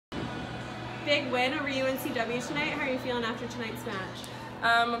Big win over UNCW tonight. How are you feeling after tonight's match?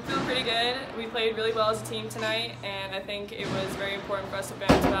 I'm feeling pretty good. We played really well as a team tonight, and I think it was very important for us to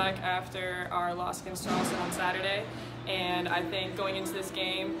bounce back after our loss against Charleston on Saturday. And I think going into this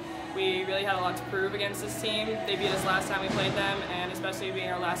game, we really had a lot to prove against this team. They beat us last time we played them, and especially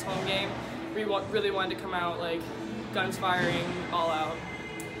being our last home game, we really wanted to come out like guns firing all out.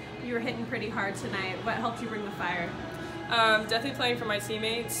 You were hitting pretty hard tonight. What helped you bring the fire? Definitely playing for my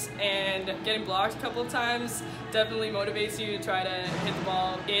teammates and getting blocked a couple of times definitely motivates you to try to hit the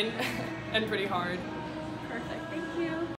ball in and pretty hard.